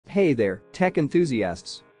Hey there, tech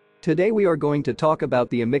enthusiasts. Today we are going to talk about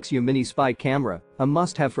the Amixya Mini Spy Camera, a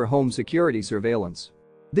must-have for home security surveillance.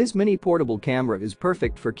 This mini portable camera is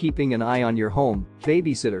perfect for keeping an eye on your home,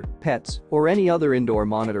 babysitter, pets, or any other indoor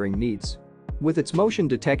monitoring needs. With its motion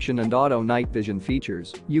detection and auto night vision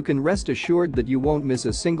features, you can rest assured that you won't miss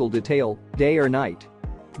a single detail, day or night.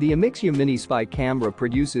 The Amixya Mini Spy camera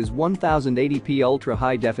produces 1080p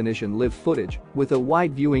ultra-high definition live footage with a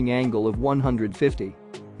wide viewing angle of 150.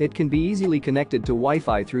 It can be easily connected to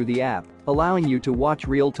Wi-Fi through the app, allowing you to watch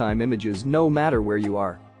real-time images no matter where you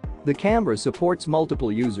are. The camera supports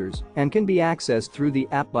multiple users and can be accessed through the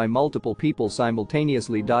app by multiple people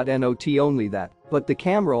simultaneously. Not only that, but the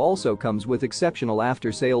camera also comes with exceptional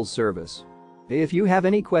after-sales service. If you have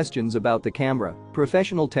any questions about the camera,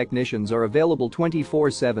 professional technicians are available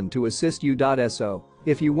 24/7 to assist you. So,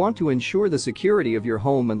 if you want to ensure the security of your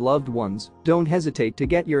home and loved ones, don't hesitate to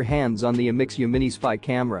get your hands on the Amixya Mini Spy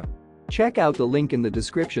camera. Check out the link in the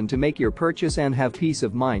description to make your purchase and have peace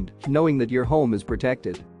of mind knowing that your home is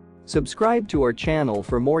protected. Subscribe to our channel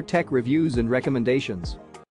for more tech reviews and recommendations.